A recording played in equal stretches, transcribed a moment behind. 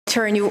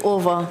turn you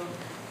over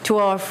to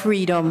our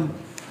freedom.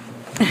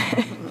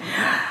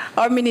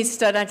 Our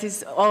minister that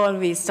is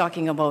always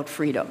talking about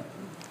freedom,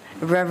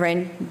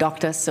 Rev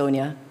Dr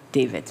Sonia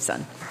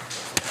Davidson.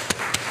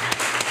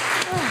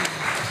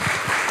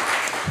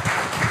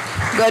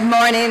 Good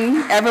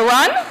morning,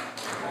 everyone.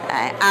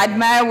 I add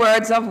my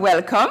words of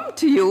welcome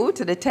to you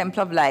to the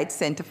Temple of Light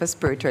Center for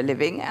Spiritual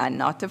Living, and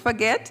not to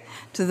forget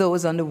to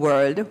those on the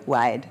World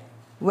Wide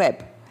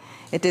Web.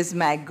 It is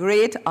my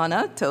great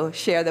honor to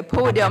share the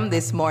podium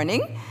this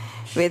morning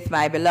with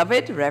my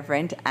beloved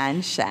Reverend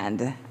Ann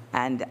Shand,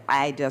 and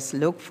I just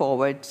look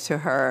forward to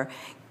her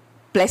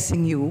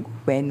blessing you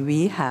when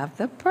we have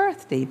the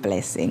birthday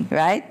blessing,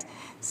 right?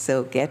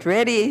 So get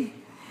ready.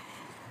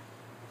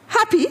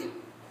 Happy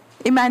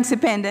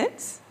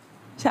Emancipendence,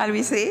 shall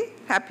we say?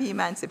 Happy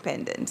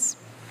Emancipendence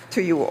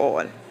to you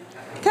all.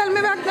 Tell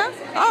me back now?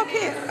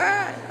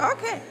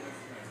 Okay,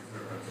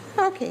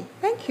 okay,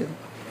 thank you.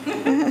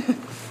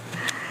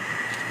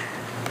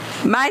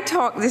 My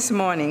talk this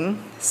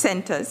morning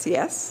centers,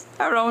 yes,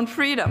 around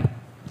freedom.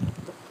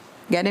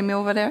 Getting me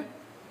over there?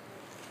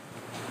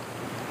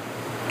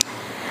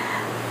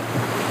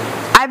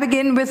 I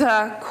begin with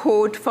a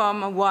quote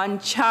from one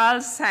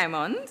Charles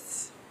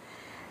Simons,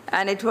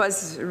 and it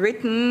was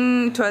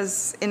in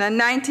a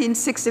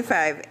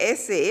 1965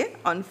 essay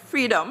on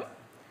freedom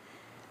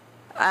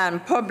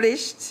and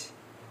published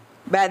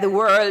by the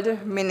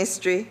World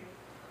Ministry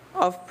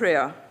of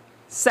Prayer,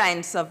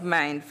 Science of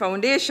Mind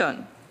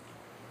Foundation.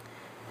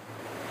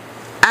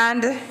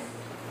 And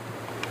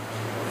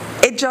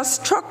it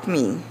just struck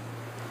me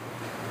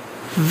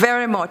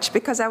very much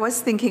because I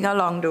was thinking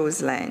along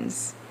those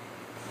lines.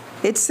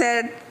 It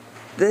said,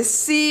 the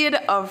seed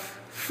of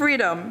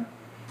freedom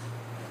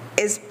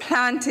is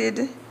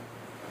planted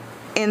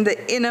in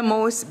the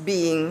innermost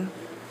being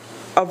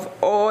of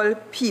all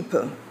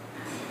people.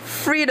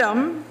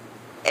 Freedom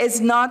is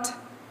not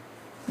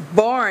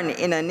born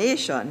in a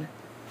nation.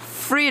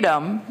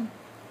 Freedom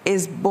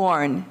is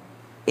born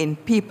in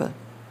people.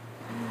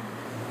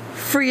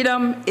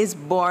 Freedom is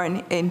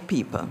born in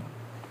people.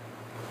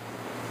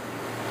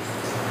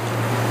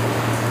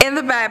 In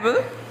the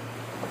Bible,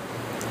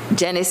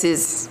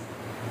 Genesis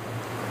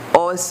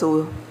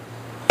also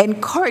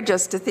encourages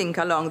us to think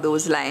along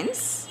those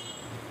lines.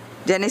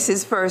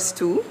 Genesis verse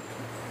 2,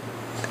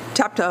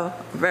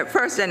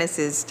 First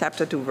Genesis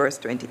chapter 2, verse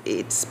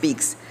 28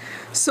 speaks,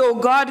 so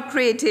God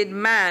created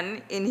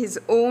man in his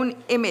own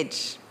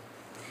image.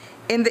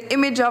 In the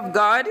image of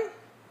God,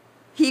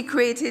 he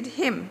created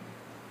him.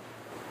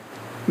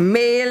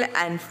 Male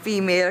and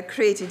female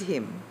created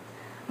him.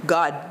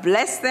 God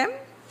blessed them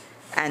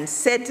and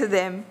said to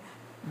them,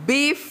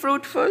 be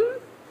fruitful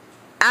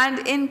and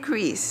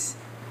increase.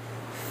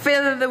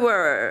 Fill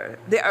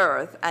the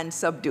earth and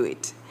subdue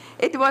it.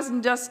 It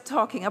wasn't just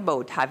talking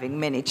about having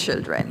many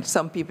children.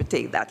 Some people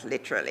take that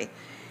literally.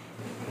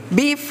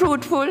 Be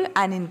fruitful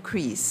and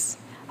increase.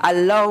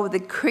 Allow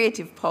the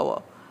creative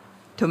power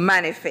to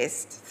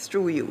manifest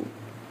through you.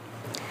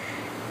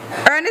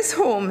 Ernest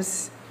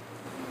Holmes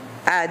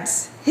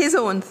adds his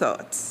own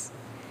thoughts.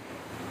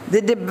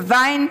 The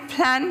divine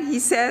plan, he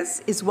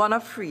says, is one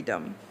of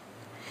freedom.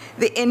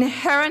 The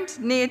inherent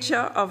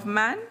nature of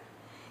man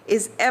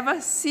is ever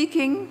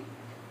seeking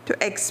to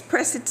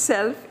express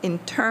itself in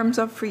terms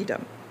of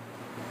freedom,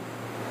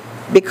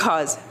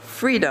 because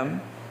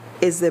freedom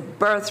is the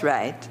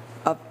birthright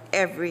of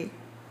every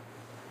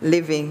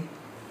living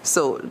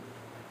soul.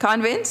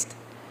 Convinced?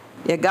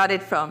 You got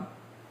it from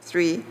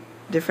through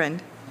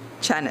different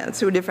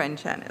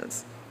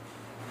channels.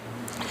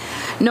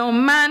 Now,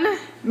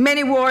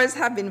 many wars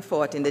have been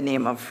fought in the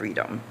name of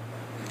freedom.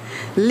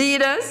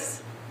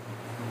 Leaders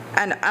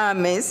and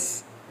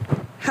armies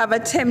have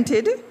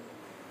attempted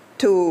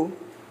to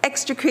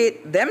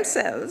extricate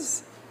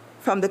themselves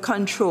from the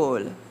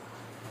control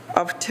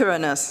of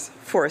tyrannous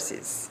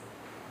forces.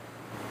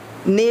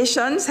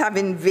 Nations have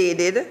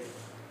invaded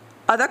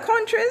other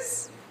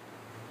countries,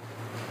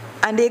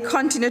 and they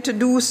continue to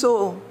do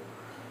so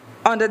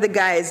under the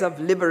guise of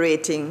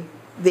liberating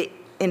the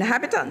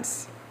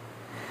inhabitants.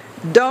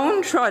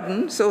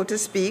 Downtrodden, so to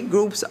speak,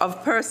 groups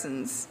of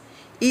persons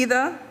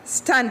either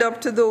stand up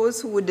to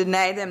those who would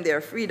deny them their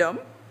freedom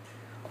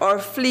or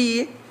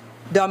flee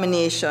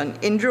domination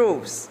in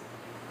droves.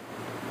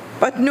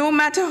 But no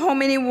matter how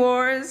many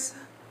wars,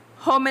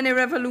 how many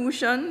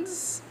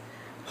revolutions,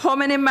 how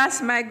many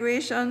mass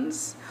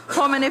migrations,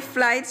 how many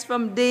flights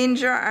from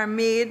danger are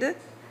made,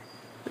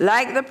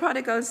 like the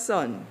prodigal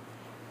son,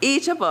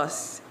 each of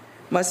us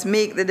must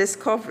make the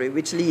discovery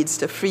which leads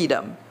to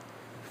freedom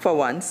for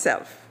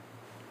oneself.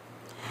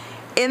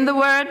 In the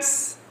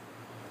words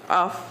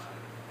of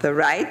the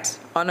Right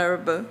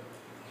Honorable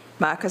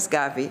Marcus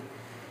Garvey,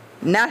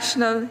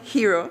 national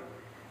hero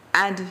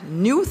and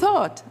New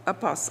Thought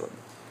apostle.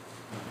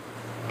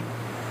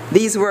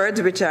 These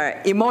words, which are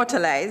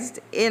immortalized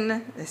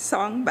in a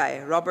song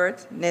by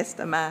Robert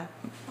Nesta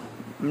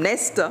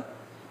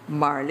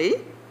Marley.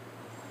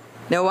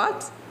 Know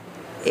what?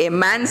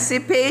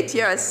 Emancipate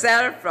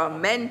yourself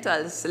from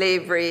mental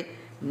slavery,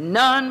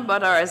 None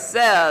but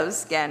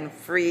ourselves can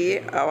free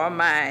our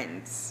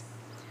minds.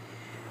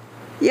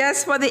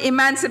 Yes, for the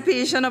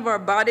emancipation of our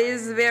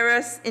bodies,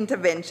 various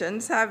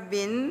interventions have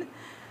been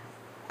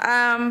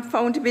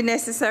found to be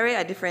necessary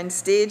at different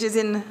stages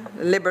in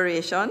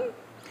liberation,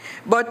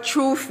 but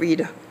true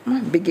freedom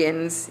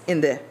begins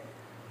in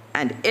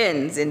and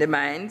ends in the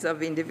minds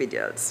of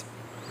individuals.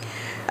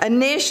 A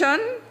nation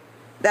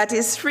that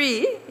is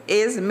free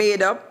is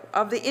made up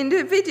of the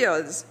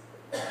individuals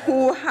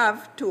who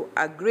have to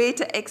a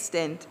greater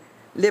extent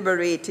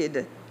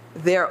liberated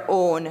their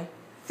own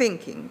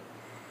thinking.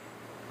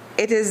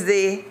 It is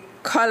the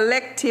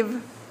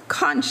collective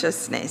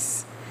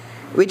consciousness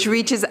which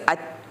reaches a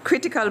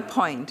critical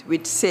point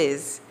which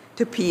says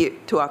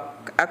to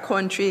a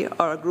country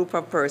or a group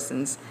of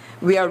persons,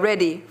 we are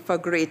ready for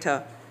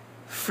greater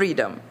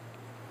freedom.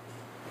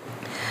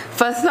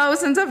 For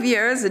thousands of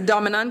years, the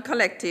dominant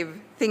collective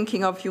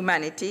thinking of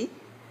humanity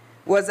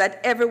was that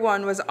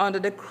everyone was under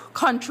the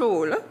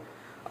control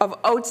of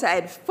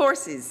outside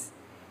forces,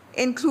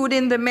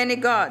 including the many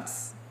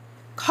gods,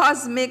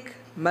 cosmic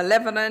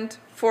malevolent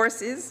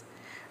forces,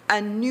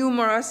 and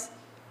numerous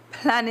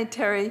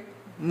planetary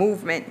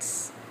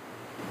movements.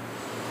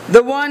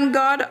 The one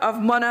God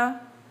of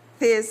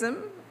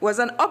monotheism was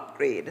an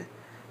upgrade,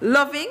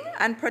 loving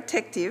and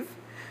protective,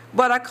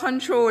 but a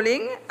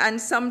controlling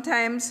and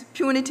sometimes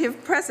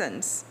punitive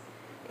presence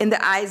in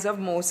the eyes of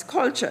most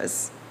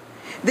cultures.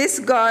 This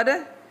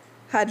God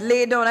had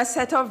laid down a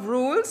set of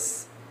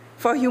rules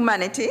for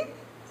humanity,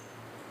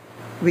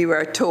 we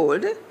were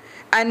told,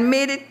 and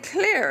made it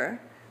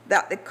clear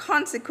that the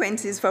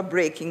consequences for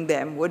breaking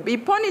them would be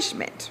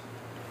punishment.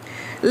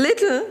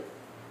 Little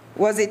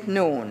was it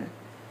known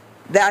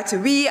that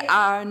we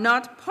are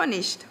not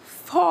punished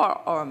for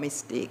our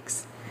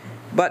mistakes,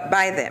 but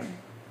by them.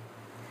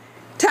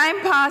 Time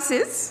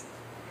passes,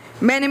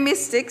 many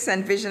mystics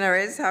and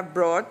visionaries have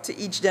brought to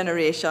each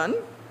generation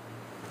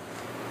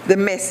the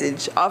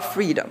message of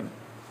freedom.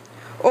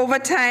 Over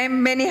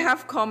time, many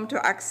have come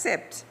to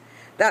accept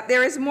that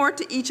there is more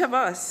to each of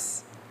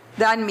us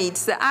than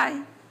meets the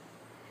eye.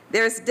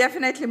 There is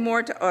definitely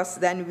more to us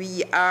than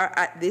we are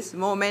at this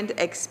moment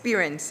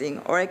experiencing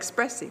or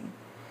expressing.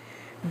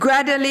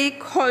 Gradually,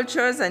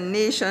 cultures and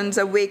nations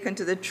awaken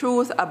to the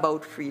truth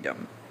about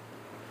freedom.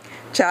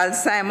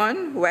 Charles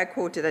Simon, who I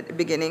quoted at the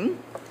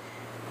beginning,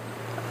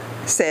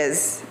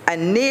 says, a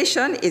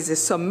nation is a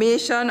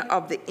summation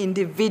of the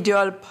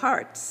individual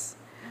parts.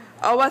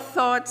 Our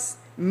thoughts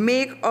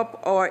make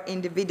up our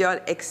individual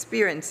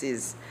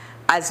experiences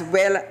as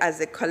well as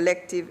the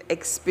collective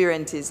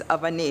experiences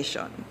of a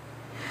nation.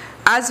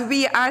 As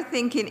we are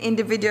thinking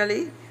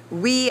individually,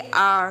 we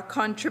are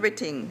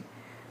contributing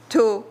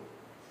to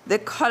the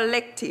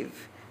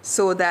collective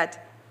so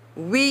that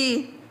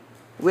we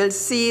will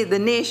see the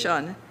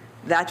nation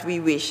that we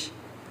wish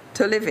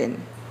to live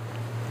in.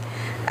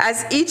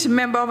 As each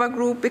member of a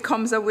group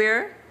becomes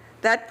aware,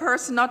 that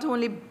person not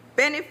only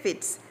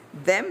benefits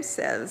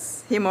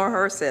themselves, him or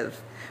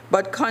herself,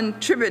 but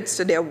contributes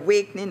to the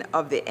awakening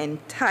of the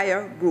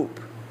entire group.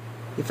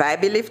 If I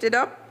be lifted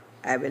up,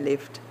 I will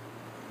lift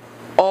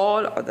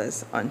all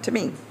others unto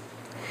me.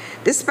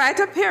 Despite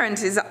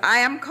appearances, I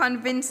am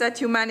convinced that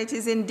humanity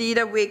is indeed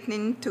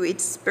awakening to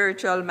its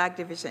spiritual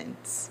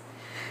magnificence,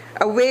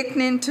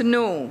 awakening to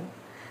know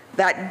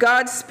that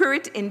God's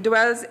Spirit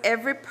indwells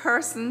every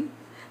person,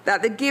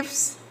 that the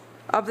gifts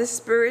of the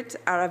Spirit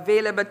are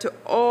available to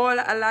all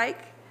alike,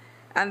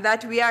 and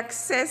that we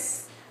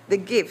access the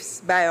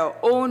gifts by our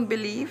own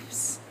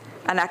beliefs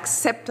and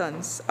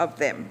acceptance of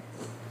them.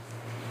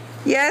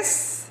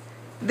 Yes,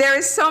 there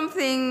is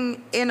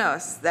something in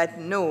us that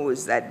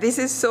knows that this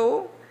is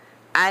so,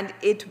 and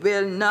it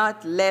will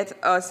not let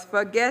us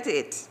forget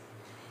it.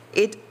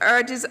 It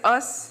urges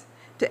us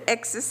to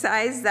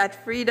exercise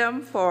that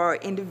freedom for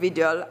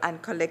individual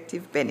and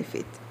collective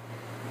benefit.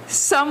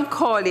 Some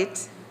call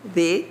it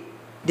the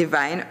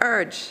divine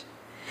urge.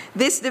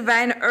 This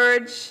divine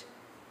urge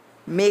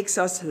makes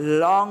us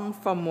long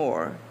for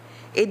more.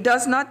 It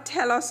does not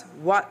tell us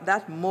what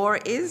that more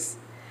is,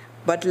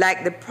 but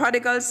like the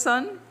prodigal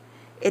son,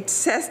 it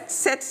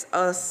sets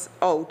us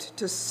out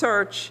to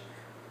search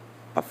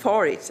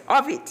for it,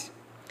 of it.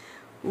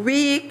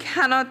 We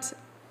cannot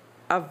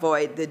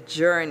avoid the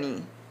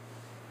journey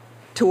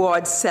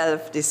towards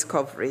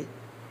self-discovery.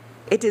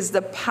 It is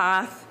the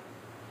path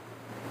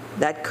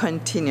that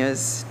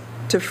continues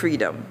to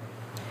freedom.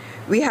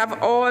 We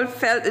have all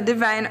felt the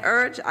divine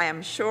urge, I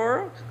am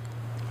sure,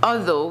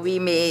 although we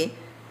may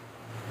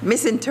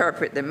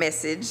misinterpret the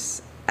message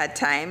at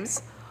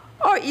times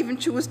or even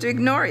choose to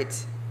ignore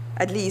it,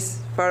 at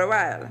least for a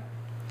while.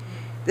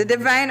 The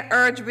divine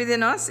urge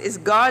within us is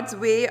God's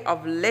way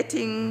of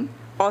letting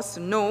us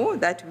know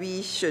that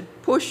we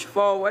should push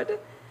forward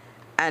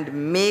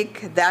and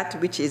make that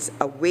which is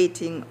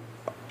awaiting,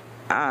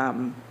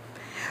 and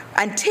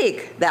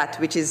take that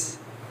which is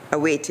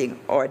awaiting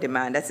our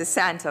demand. That's the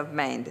Science of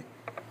Mind,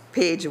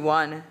 page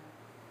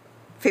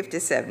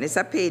 157. It's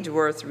a page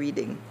worth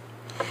reading.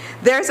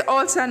 There's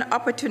also an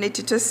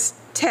opportunity to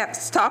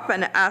stop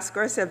and ask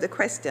ourselves the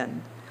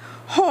question,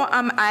 How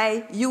am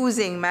I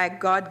using my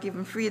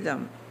God-given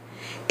freedom?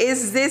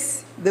 Is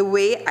this the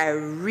way I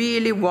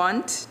really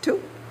want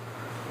to?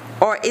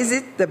 Or is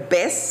it the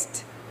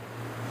best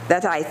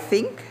that I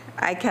think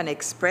I can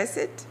express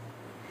it?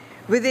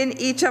 Within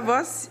each of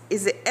us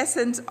is the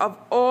essence of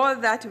all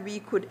that we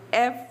could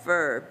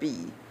ever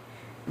be.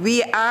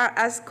 We are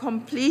as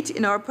complete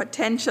in our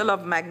potential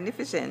of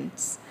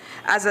magnificence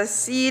as a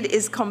seed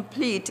is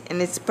complete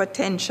in its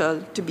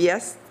potential to be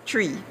a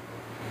tree.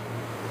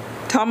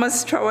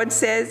 Thomas Troward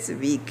says,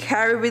 we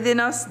carry within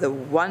us the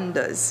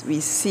wonders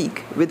we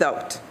seek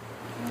without.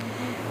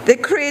 The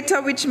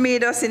Creator which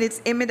made us in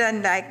its image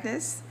and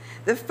likeness,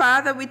 the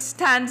Father which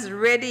stands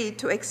ready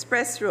to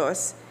express through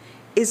us,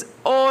 is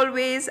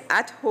always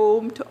at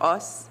home to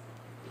us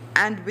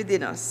and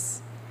within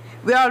us.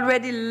 We are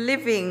already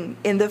living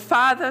in the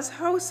Father's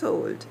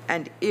household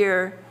and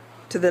heir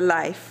to the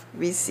life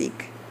we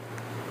seek.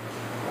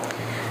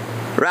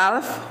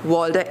 Ralph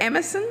Waldo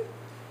Emerson,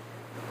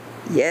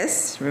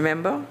 yes,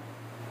 remember,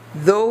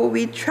 though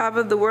we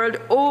travel the world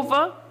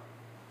over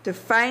to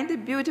find the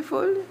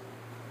beautiful,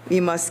 we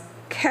must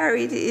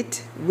carry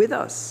it with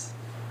us,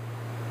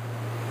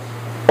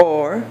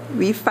 or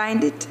we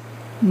find it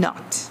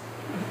not.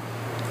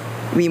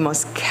 We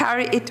must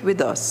carry it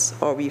with us,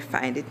 or we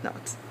find it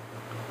not.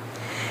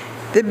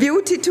 The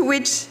beauty to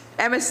which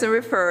Emerson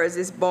refers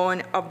is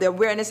born of the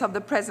awareness of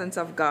the presence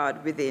of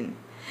God within.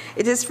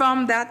 It is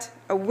from that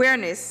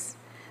awareness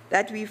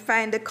that we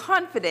find the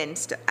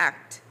confidence to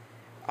act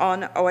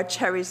on our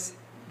cherished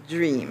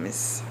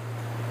dreams.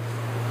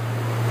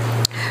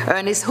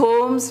 Ernest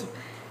Holmes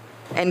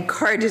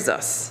encourages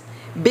us,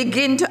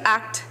 begin to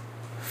act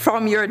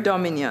from your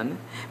dominion.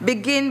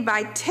 Begin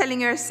by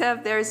telling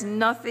yourself there is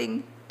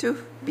nothing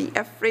to be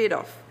afraid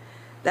of,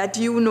 that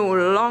you no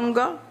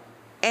longer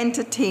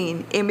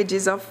entertain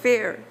images of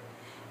fear.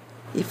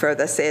 He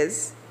further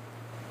says,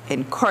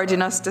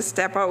 encouraging us to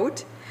step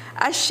out,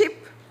 a ship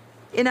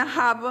in a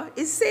harbor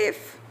is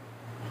safe,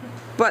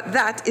 but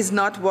that is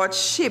not what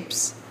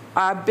ships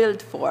are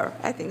built for.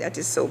 I think that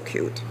is so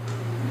cute.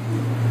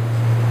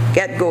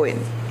 Get going.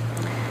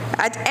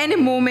 At any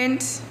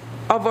moment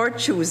of our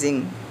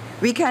choosing,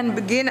 we can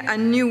begin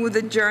anew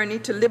the journey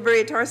to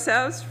liberate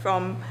ourselves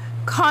from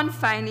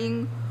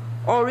confining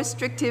or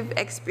restrictive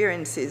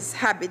experiences,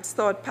 habits,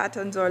 thought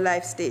patterns, or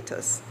life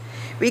status.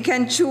 We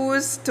can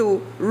choose to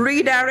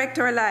redirect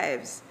our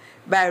lives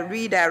by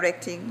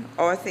redirecting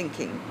our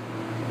thinking.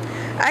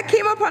 I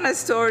came upon a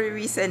story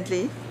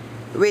recently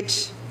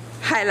which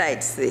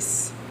highlights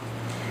this.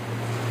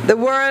 The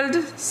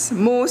world's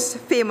most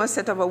famous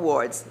set of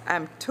awards,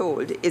 I'm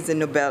told, is the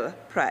Nobel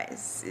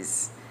Prize.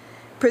 It's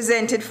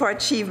presented for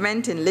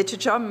achievement in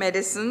literature,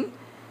 medicine,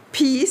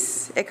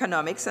 peace,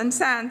 economics, and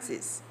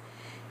sciences.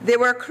 They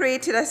were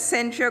created a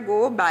century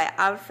ago by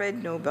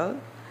Alfred Nobel,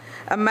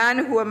 a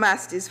man who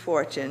amassed his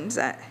fortunes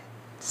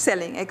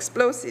selling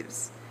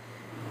explosives.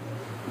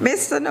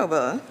 Mr.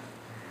 Nobel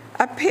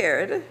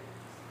appeared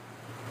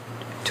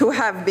to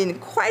have been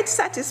quite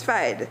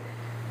satisfied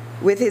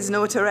with his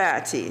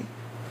notoriety,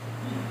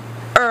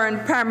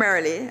 earned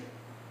primarily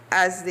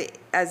as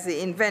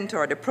the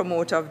inventor, the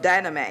promoter of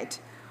dynamite,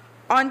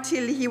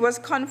 until he was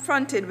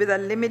confronted with a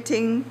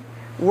limiting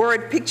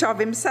word picture of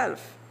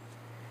himself.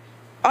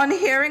 On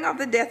hearing of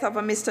the death of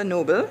a Mr.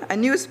 Nobel, a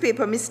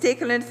newspaper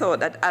mistakenly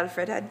thought that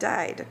Alfred had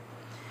died,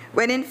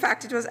 when in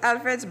fact it was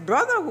Alfred's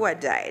brother who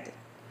had died.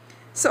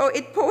 So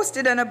it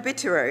posted an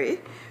obituary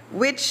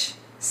which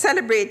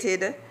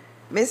celebrated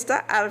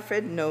Mr.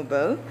 Alfred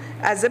Nobel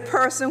as the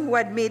person who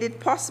had made it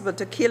possible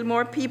to kill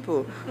more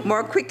people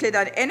more quickly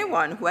than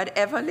anyone who had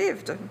ever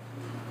lived.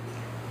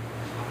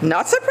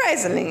 Not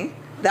surprisingly,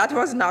 that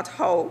was not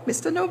how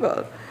Mr.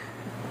 Nobel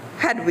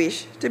had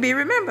wished to be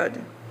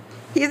remembered.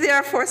 He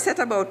therefore set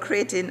about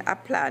creating a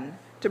plan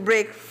to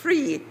break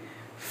free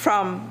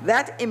from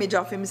that image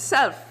of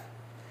himself,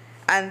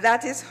 and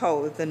that is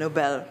how the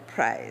Nobel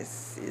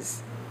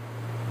Prizes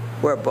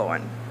were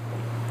born.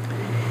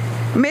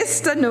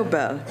 Mr.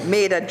 Nobel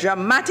made a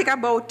dramatic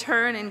about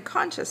turn in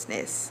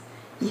consciousness.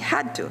 He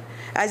had to,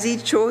 as he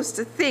chose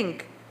to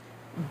think,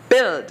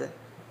 build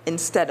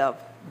instead of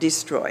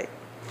destroy.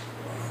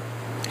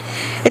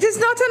 It is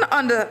not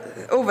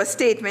an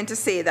overstatement to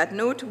say that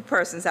no two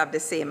persons have the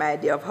same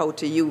idea of how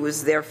to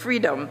use their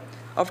freedom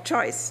of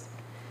choice.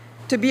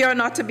 To be or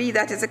not to be,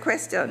 that is a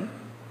question,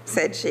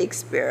 said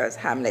Shakespeare's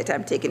Hamlet.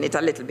 I'm taking it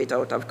a little bit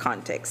out of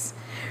context.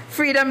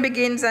 Freedom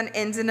begins and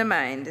ends in the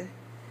mind.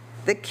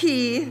 The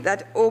key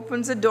that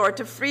opens the door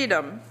to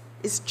freedom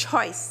is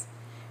choice.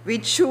 We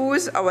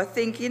choose our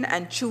thinking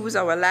and choose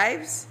our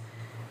lives.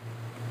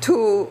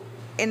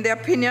 In the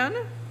opinion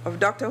of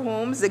Dr.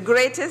 Holmes, the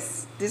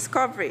greatest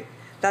discovery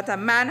that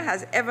man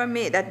has ever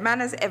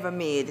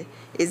made,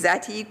 is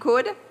that he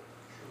could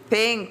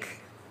think,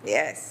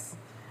 yes,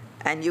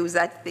 and use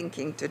that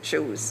thinking to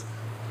choose.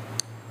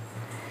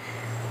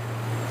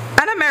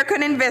 An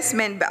American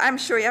investment, I'm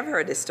sure you have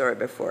heard this story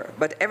before,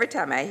 but every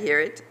time I hear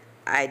it,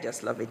 I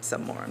just love it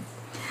some more.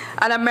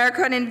 An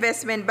American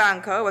investment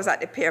banker was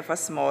at the pier of a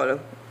small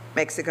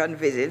Mexican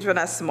village when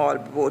a small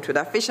boat with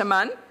a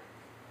fisherman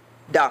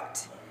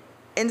docked.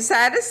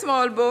 Inside the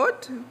small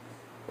boat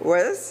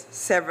was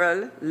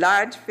several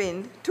large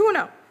finned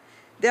tuna.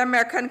 The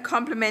American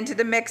complimented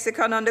the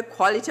Mexican on the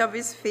quality of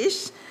his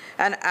fish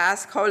and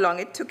asked how long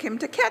it took him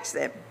to catch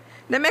them.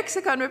 The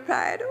Mexican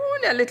replied,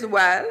 only a little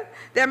while.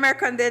 The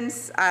American then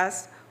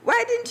asked,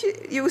 why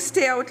didn't you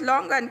stay out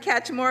longer and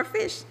catch more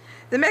fish?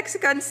 The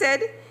Mexican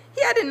said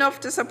he had enough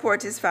to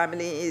support his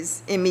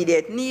family's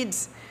immediate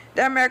needs.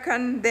 The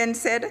American then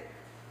said,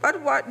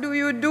 but what do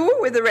you do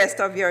with the rest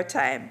of your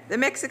time? The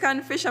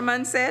Mexican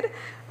fisherman said,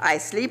 I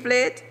sleep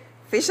late,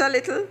 fish a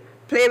little,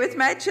 play with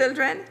my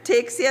children,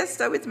 take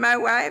siesta with my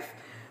wife,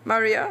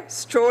 Maria,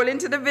 stroll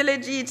into the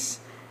village each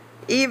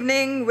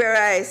evening where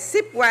I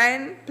sip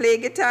wine, play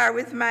guitar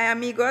with my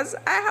amigos.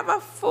 I have a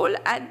full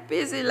and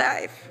busy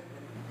life.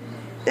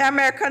 The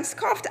American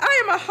scoffed,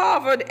 I am a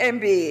Harvard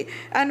MBA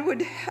and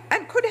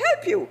could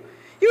help you.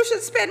 You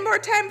should spend more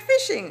time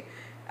fishing,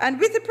 and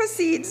with the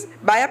proceeds,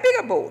 buy a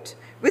bigger boat.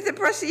 With the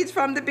proceeds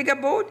from the bigger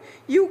boat,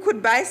 you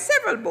could buy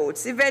several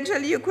boats.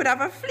 Eventually, you could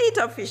have a fleet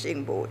of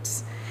fishing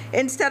boats.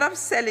 Instead of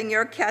selling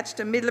your catch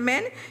to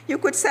middlemen, you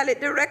could sell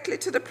it directly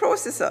to the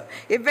processor,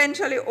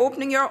 eventually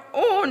opening your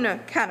own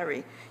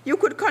cannery. You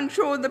could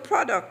control the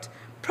product,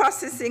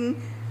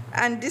 processing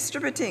and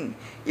distributing.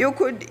 You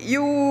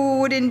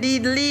would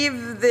indeed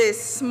leave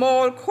this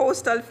small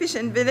coastal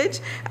fishing village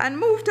and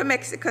move to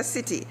Mexico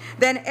City,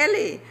 then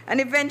LA,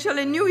 and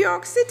eventually New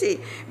York City,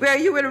 where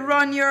you will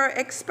run your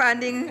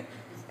expanding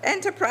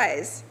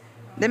enterprise.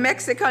 The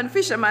Mexican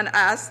fisherman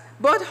asked,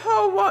 but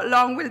how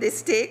long will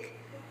this take?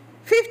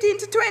 15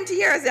 to 20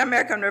 years, the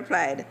American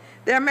replied.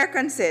 The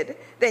American said,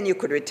 then you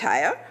could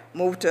retire,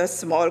 move to a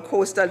small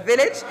coastal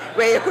village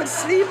where you could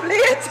sleep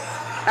late,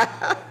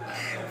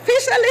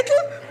 fish a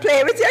little,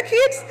 play with your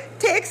kids,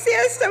 take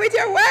siesta with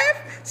your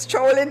wife,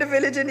 stroll in the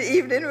village in the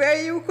evening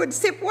where you could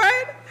sip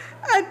wine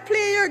and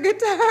play your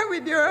guitar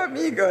with your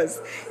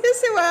amigos. You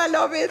see why I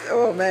love it?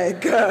 Oh my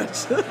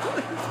gosh.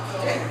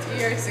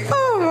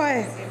 Oh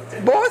my.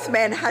 Both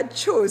men had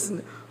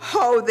chosen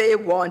how they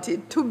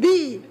wanted to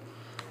be.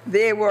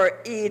 They were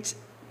each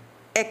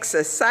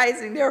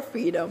exercising their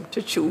freedom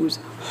to choose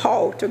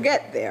how to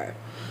get there.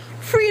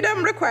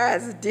 Freedom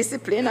requires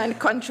discipline and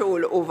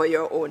control over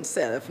your own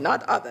self,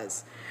 not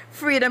others.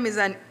 Freedom is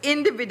an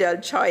individual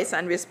choice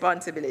and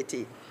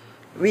responsibility.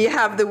 We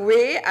have the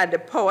way and the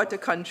power to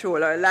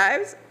control our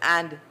lives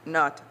and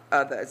not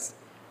others.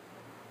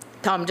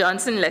 Tom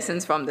Johnson,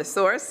 Lessons from the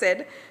Source,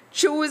 said,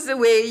 choose the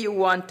way you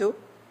want to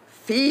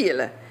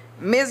feel.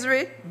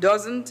 Misery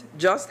doesn't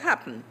just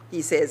happen.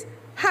 He says,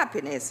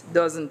 happiness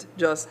doesn't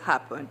just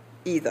happen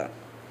either.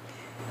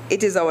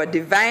 It is our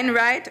divine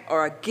right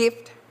or a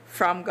gift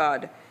from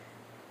God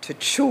to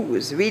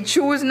choose. We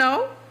choose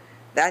now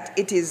that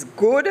it is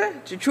good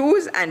to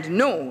choose and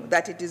know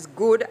that it is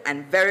good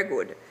and very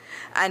good.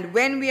 And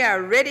when we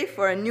are ready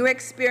for a new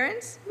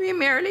experience, we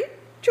merely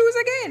choose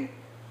again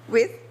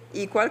with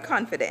equal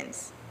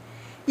confidence.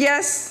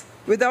 Yes,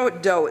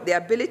 without doubt, the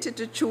ability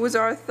to choose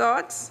our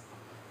thoughts,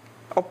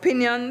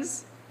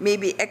 opinions may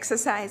be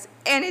exercised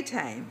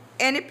anytime,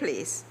 any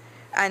place,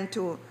 and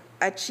to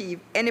achieve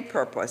any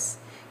purpose.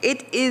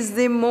 It is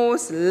the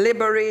most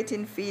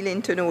liberating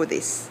feeling to know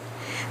this.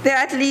 There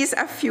are at least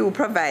a few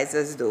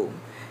provisos, though.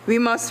 We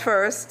must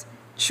first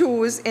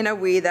choose in a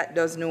way that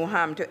does no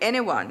harm to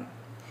anyone.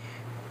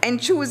 In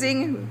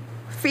choosing,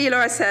 feel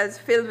ourselves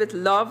filled with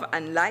love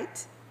and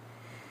light,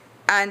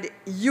 and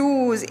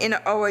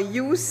our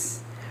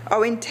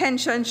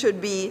intention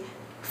should be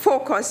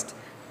focused,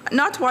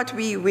 not what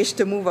we wish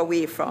to move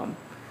away from,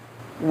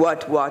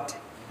 what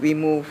we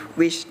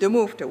wish to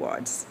move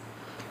towards.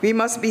 We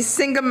must be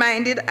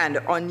single-minded and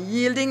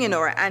unyielding in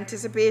our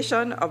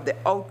anticipation of the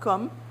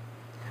outcome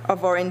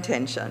of our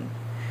intention,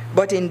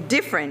 but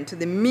indifferent to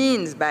the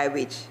means by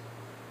which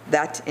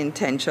that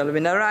intention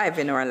will arrive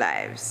in our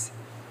lives.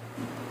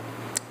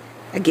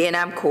 Again,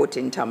 I'm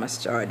quoting Thomas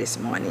Jorr this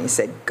morning. He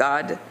said,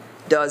 God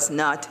does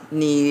not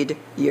need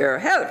your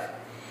help.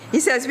 He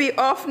says, we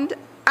often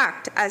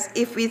act as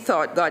if we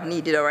thought God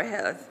needed our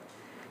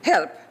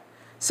help.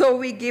 So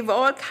we give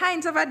all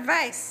kinds of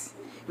advice.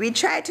 We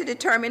try to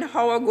determine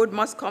how our good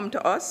must come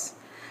to us.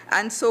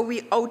 And so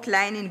we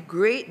outline in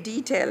great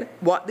detail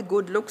what the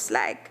good looks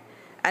like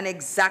and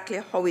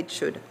exactly how it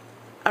should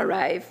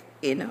arrive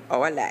in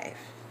our life.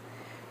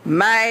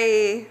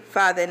 My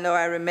father-in-law,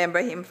 I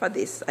remember him for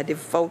this, a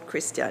devout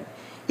Christian.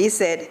 He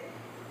said,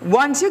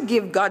 once you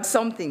give God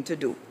something to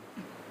do,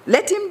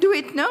 let him do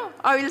it now,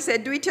 or he'll say,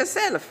 do it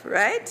yourself,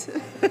 right?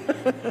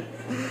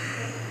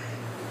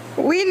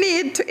 We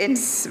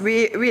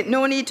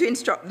no need to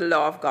instruct the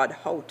law of God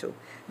how to.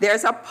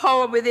 There's a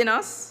power within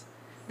us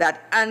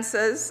that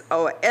answers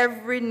our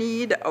every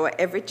need, our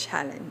every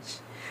challenge.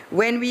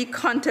 When we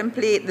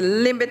contemplate the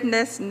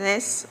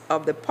limitlessness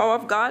of the power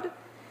of God,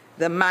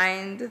 the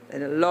mind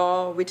and the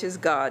law, which is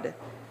God,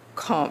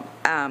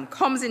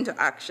 comes into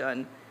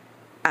action.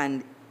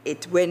 And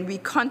when we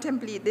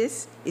contemplate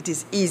this, it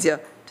is easier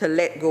to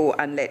let go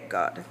and let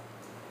God.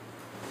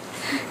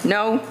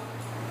 Now,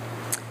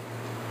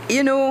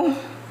 You know,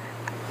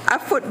 a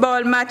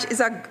football match is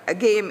a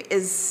game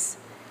is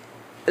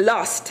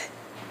lost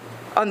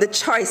on the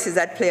choices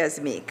that players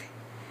make.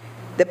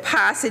 The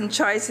passing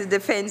choices,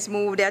 defense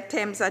move, the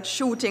attempts at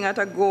shooting at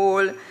a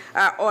goal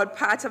are all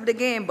parts of the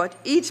game, but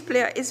each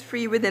player is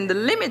free within the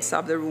limits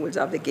of the rules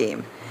of the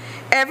game.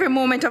 Every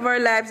moment of our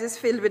lives is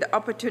filled with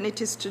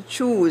opportunities to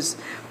choose.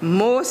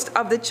 Most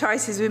of the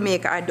choices we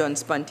make are done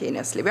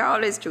spontaneously. We're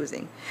always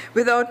choosing,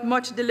 without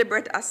much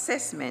deliberate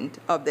assessment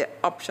of the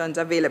options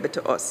available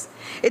to us.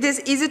 It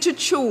is easy to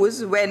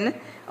choose when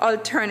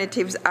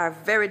alternatives are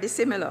very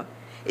dissimilar.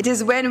 It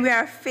is when we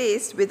are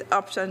faced with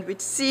options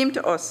which seem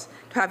to us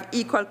to have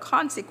equal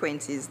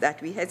consequences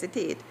that we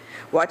hesitate.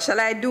 What shall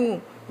I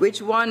do?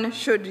 Which one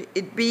should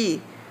it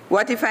be?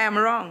 What if I am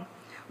wrong?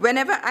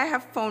 Whenever I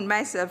have found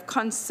myself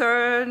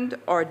concerned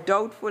or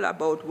doubtful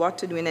about what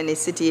to do in any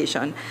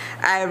situation,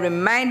 I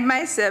remind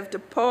myself to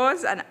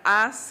pause and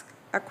ask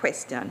a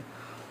question.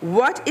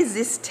 What is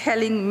this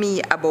telling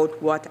me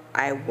about what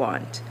I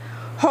want?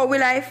 How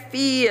will I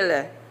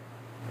feel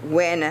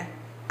when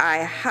I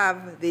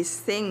have this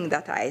thing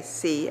that I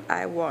say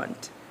I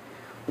want?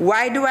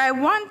 Why do I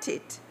want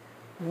it?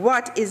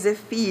 What is the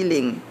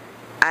feeling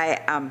I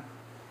am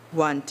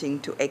wanting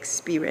to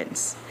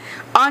experience?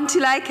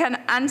 Until I can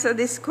answer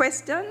this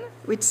question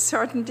with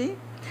certainty,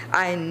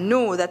 I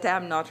know that I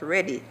am not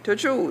ready to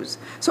choose.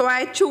 So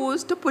I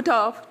choose to put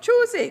off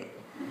choosing.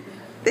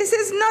 This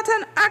is not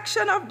an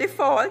action of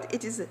default.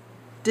 It is a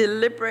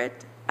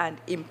deliberate and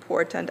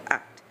important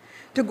act.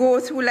 To go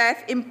through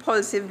life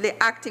impulsively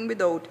acting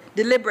without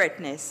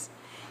deliberateness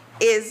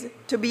is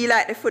to be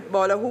like the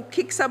footballer who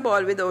kicks a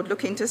ball without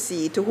looking to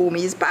see to whom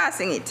he is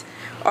passing it,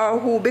 or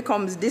who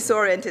becomes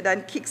disoriented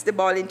and kicks the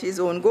ball into his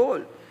own goal.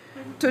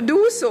 To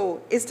do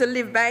so is to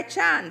live by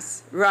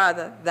chance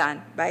rather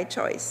than by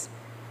choice.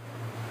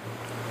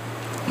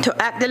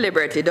 To act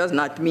deliberately does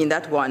not mean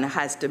that one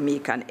has to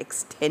make an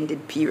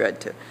extended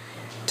period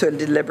to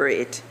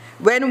deliberate.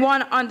 When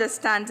one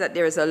understands that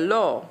there is a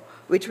law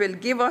which will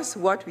give us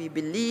what we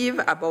believe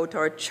about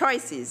our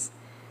choices,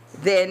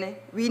 then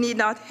we need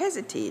not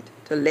hesitate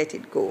to let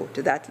it go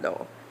to that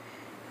law.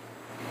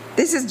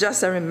 This is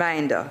just a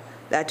reminder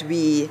that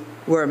we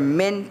were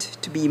meant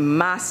to be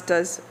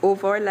masters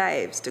over our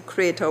lives, to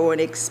create our own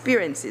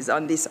experiences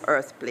on this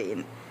earth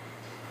plane.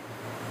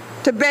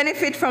 To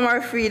benefit from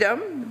our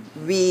freedom,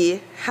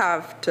 we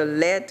have to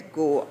let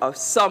go of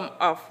some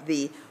of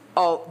the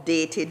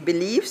outdated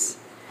beliefs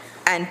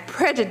and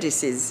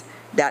prejudices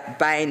that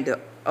bind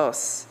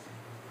us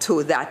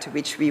to that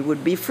which we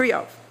would be free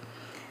of.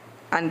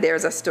 And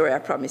there's a story, I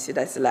promise you,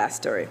 that's the last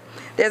story.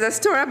 There's a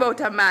story about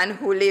a man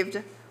who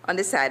lived on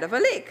the side of a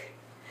lake.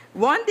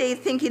 One day,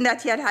 thinking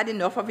that he had had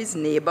enough of his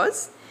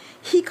neighbors,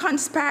 he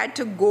conspired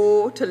to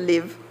go to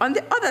live on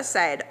the other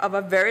side of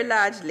a very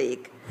large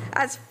lake,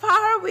 as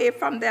far away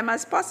from them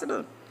as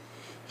possible.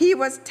 He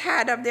was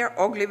tired of their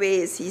ugly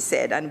ways, he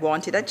said, and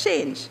wanted a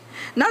change.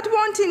 Not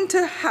wanting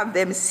to have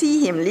them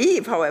see him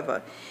leave,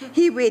 however,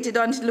 he waited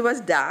until it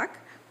was dark,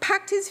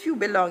 packed his few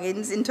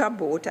belongings into a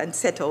boat, and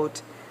set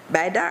out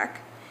by dark.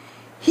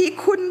 He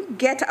couldn't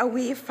get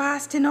away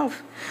fast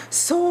enough,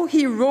 so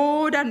he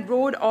rode and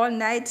rode all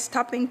night,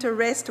 stopping to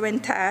rest when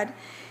tired.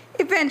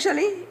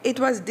 Eventually, it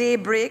was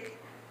daybreak,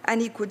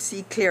 and he could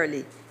see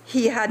clearly.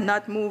 He had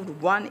not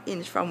moved 1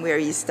 inch from where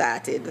he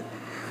started.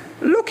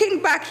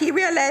 Looking back, he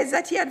realized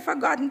that he had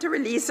forgotten to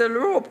release a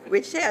rope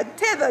which had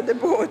tethered the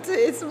boat to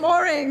its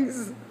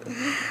moorings.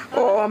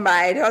 Oh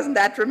my, doesn't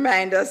that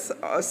remind us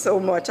so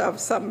much of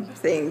some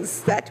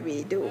things that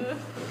we do?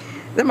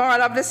 The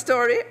moral of the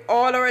story,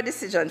 all our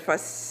decisions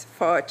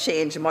for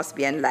change must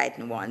be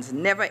enlightened ones,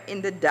 never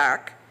in the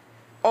dark,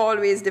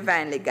 always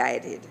divinely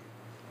guided,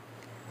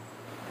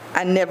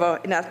 and never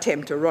in an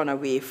attempt to run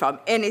away from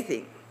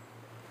anything.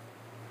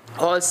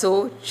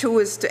 Also,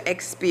 choose to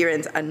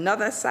experience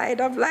another side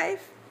of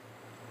life.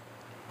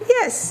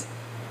 Yes,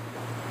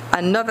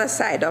 another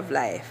side of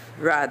life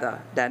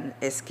rather than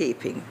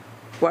escaping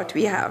what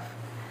we have.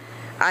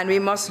 And we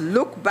must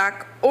look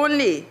back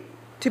only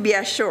to be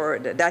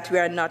assured that we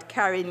are not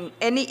carrying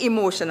any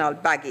emotional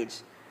baggage,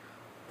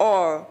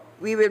 or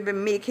we will be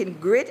making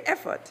great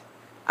effort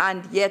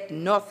and yet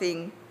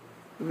nothing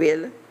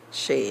will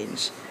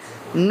change.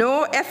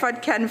 No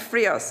effort can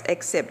free us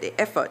except the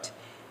effort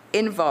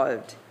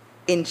involved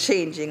in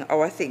changing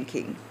our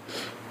thinking.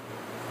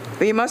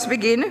 We must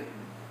begin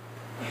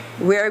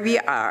where we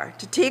are,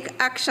 to take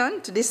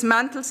action to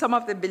dismantle some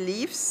of the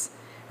beliefs,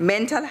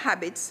 mental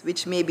habits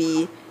which may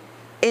be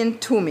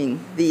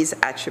entombing these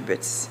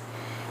attributes.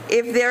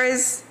 If there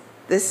is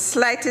the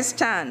slightest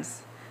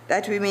chance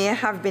that we may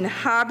have been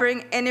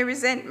harboring any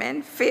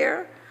resentment,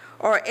 fear,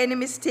 or any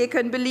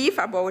mistaken belief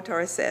about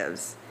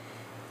ourselves,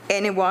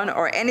 anyone,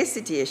 or any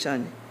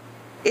situation,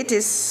 it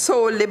is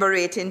so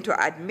liberating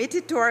to admit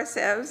it to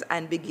ourselves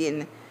and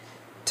begin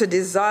to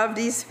dissolve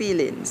these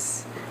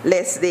feelings,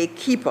 lest they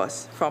keep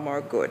us from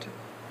our good.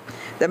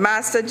 The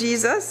Master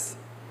Jesus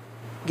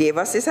gave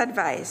us this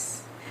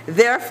advice.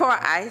 Therefore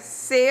I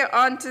say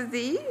unto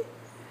thee,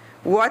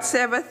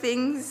 whatsoever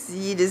things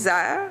ye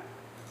desire,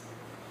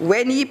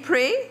 When ye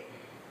pray,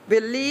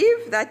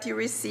 believe that you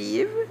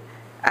receive,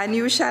 and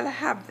you shall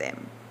have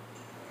them.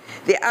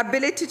 The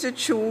ability to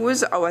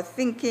choose our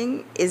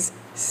thinking is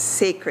a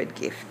sacred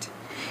gift.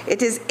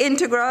 It is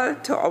integral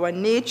to our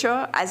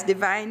nature as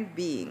divine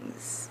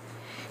beings.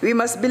 We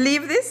must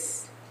believe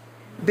this.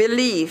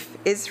 Belief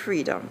is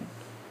freedom.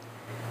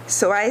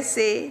 So I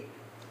say,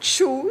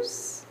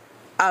 choose,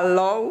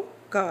 allow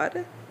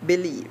God,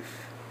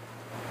 believe.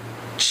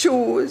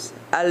 Choose,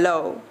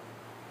 allow,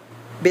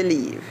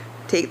 believe.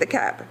 Take the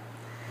cab.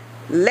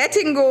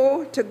 Letting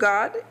go to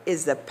God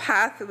is the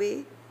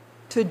pathway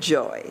to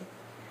joy.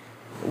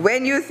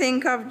 When you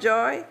think of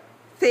joy,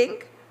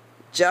 think,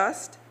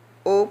 just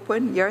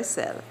open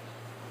yourself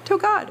to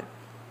God.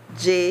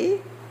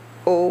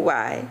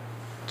 J-O-Y,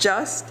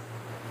 just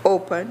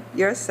open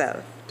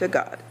yourself to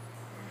God.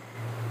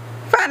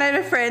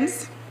 Finally,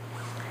 friends,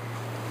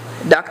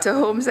 Dr.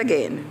 Holmes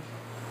again.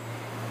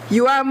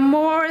 You are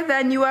more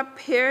than you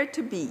appear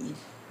to be.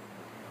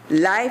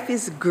 Life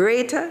is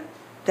greater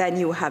than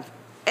you have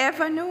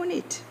ever known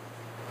it.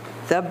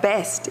 The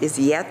best is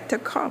yet to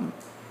come.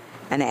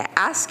 And I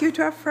ask you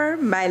to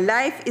affirm, my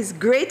life is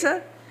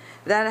greater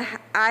than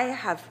I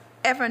have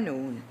ever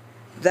known.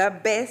 The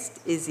best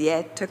is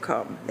yet to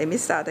come. Let me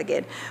start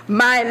again.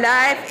 My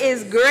life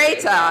is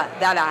greater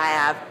than I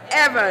have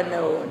ever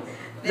known.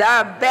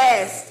 The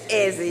best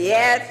is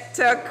yet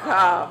to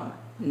come.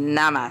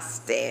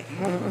 Namaste.